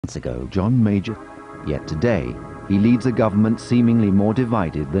Months ago, John Major, yet today, he leads a government seemingly more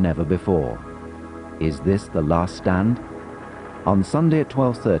divided than ever before. Is this the last stand? On Sunday at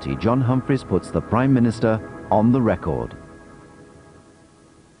 12:30, John Humphrys puts the Prime Minister on the record.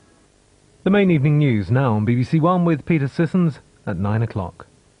 The main evening news now on BBC One with Peter Sissons at 9 o'clock.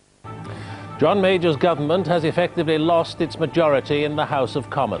 John Major's government has effectively lost its majority in the House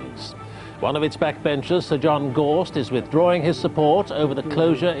of Commons. One of its backbenchers, Sir John Gorst, is withdrawing his support over the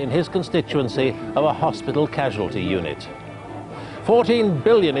closure in his constituency of a hospital casualty unit. 14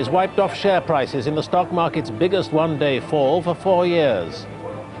 billion is wiped off share prices in the stock market's biggest one-day fall for 4 years.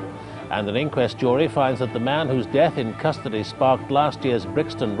 And an inquest jury finds that the man whose death in custody sparked last year's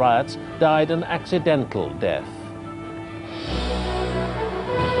Brixton riots died an accidental death.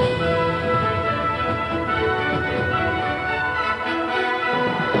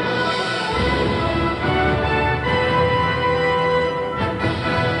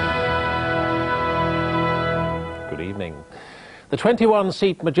 The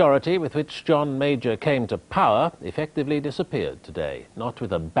 21-seat majority with which John Major came to power effectively disappeared today, not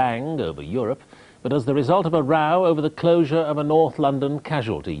with a bang over Europe, but as the result of a row over the closure of a North London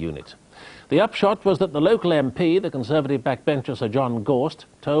casualty unit. The upshot was that the local MP, the Conservative backbencher Sir John Gorst,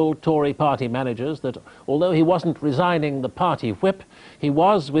 told Tory party managers that although he wasn't resigning the party whip, he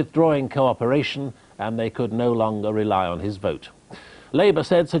was withdrawing cooperation and they could no longer rely on his vote. Labour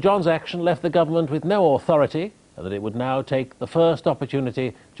said Sir John's action left the government with no authority, and that it would now take the first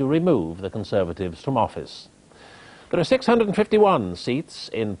opportunity to remove the Conservatives from office. There are 651 seats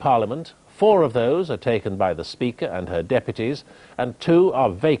in Parliament. 4 of those are taken by the Speaker and her deputies, and 2 are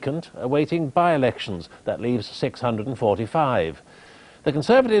vacant, awaiting by-elections. That leaves 645. The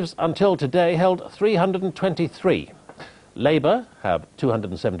Conservatives, until today, held 323. Labour have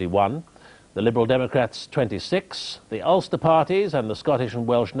 271. The Liberal Democrats 26, the Ulster parties and the Scottish and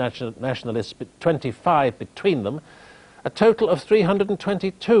Welsh nationalists 25 between them, a total of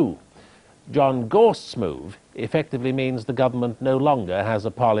 322. John Gorst's move effectively means the government no longer has a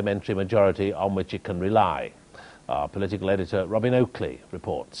parliamentary majority on which it can rely. Our political editor Robin Oakley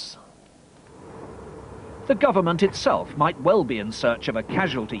reports. The government itself might well be in search of a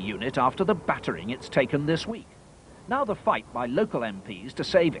casualty unit after the battering it's taken this week. Now the fight by local MPs to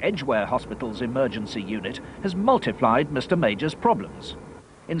save Edgware Hospital's emergency unit has multiplied Mr Major's problems.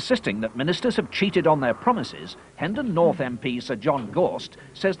 Insisting that ministers have cheated on their promises, Hendon North MP Sir John Gorst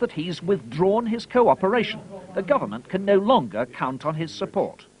says that he's withdrawn his cooperation. The government can no longer count on his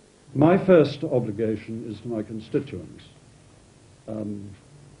support. My first obligation is to my constituents.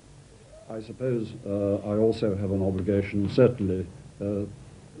 I suppose I also have an obligation, certainly, to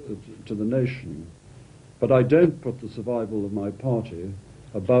the nation. But I don't put the survival of my party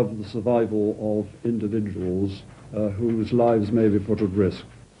above the survival of individuals whose lives may be put at risk.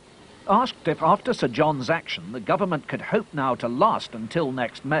 Asked if after Sir John's action the government could hope now to last until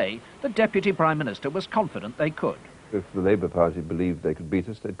next May, the Deputy Prime Minister was confident they could. If the Labour Party believed they could beat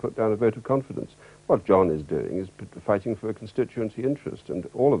us, they'd put down a vote of confidence. What John is doing is fighting for a constituency interest, and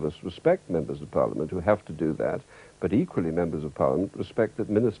all of us respect members of Parliament who have to do that, but equally members of Parliament respect that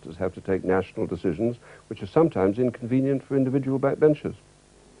ministers have to take national decisions which are sometimes inconvenient for individual backbenchers.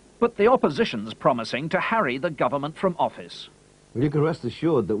 But the opposition's promising to harry the government from office. Well, you can rest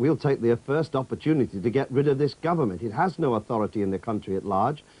assured that we'll take the first opportunity to get rid of this government. It has no authority in the country at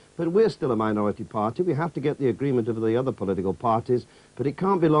large, but we're still a minority party. We have to get the agreement of the other political parties, but it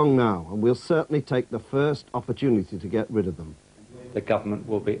can't be long now, and we'll certainly take the first opportunity to get rid of them. The government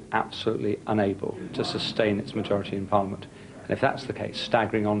will be absolutely unable to sustain its majority in Parliament. And if that's the case,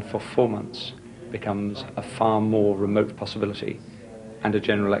 staggering on for 4 months becomes a far more remote possibility, and a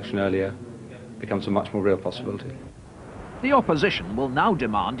general election earlier becomes a much more real possibility. The opposition will now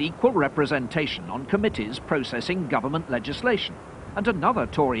demand equal representation on committees processing government legislation. And another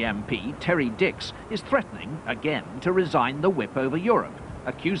Tory MP, Terry Dix, is threatening, again, to resign the whip over Europe,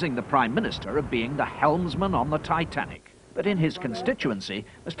 accusing the Prime Minister of being the helmsman on the Titanic. But in his constituency,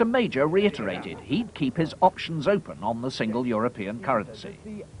 Mr Major reiterated he'd keep his options open on the single European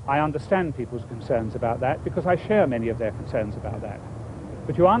currency. I understand people's concerns about that because I share many of their concerns about that.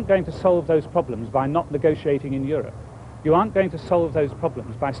 But you aren't going to solve those problems by not negotiating in Europe. You aren't going to solve those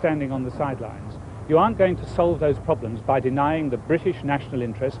problems by standing on the sidelines. You aren't going to solve those problems by denying the British national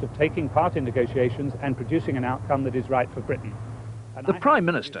interest of taking part in negotiations and producing an outcome that is right for Britain. The Prime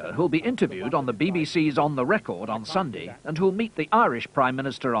Minister, who'll be interviewed on the BBC's On the Record on Sunday and who'll meet the Irish Prime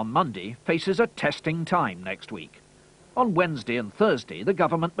Minister on Monday, faces a testing time next week. On Wednesday and Thursday, the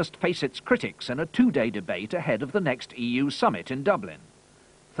government must face its critics in a 2-day debate ahead of the next EU summit in Dublin.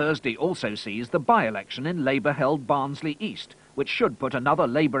 Thursday also sees the by-election in Labour-held Barnsley East, with which should put another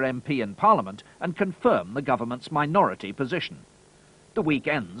Labour MP in Parliament and confirm the government's minority position. The week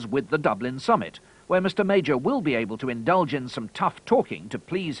ends with the Dublin summit, where Mr Major will be able to indulge in some tough talking to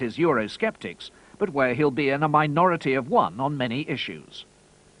please his Eurosceptics, but where he'll be in a minority of one on many issues.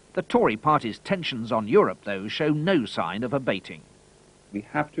 The Tory party's tensions on Europe, though, show no sign of abating. We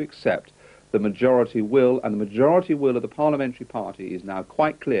have to accept the majority will, and the majority will of the parliamentary party is now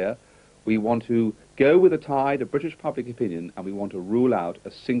quite clear. We want to go with the tide of British public opinion, and we want to rule out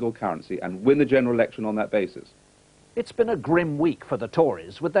a single currency and win the general election on that basis. It's been a grim week for the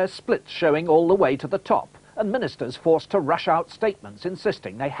Tories, with their splits showing all the way to the top, and ministers forced to rush out statements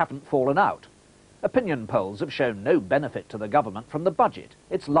insisting they haven't fallen out. Opinion polls have shown no benefit to the government from the budget,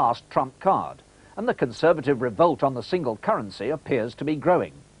 its last trump card, and the Conservative revolt on the single currency appears to be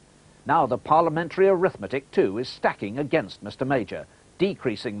growing. Now the parliamentary arithmetic too is stacking against Mr Major,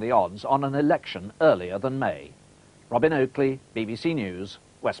 decreasing the odds on an election earlier than May. Robin Oakley, BBC News,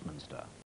 Westminster.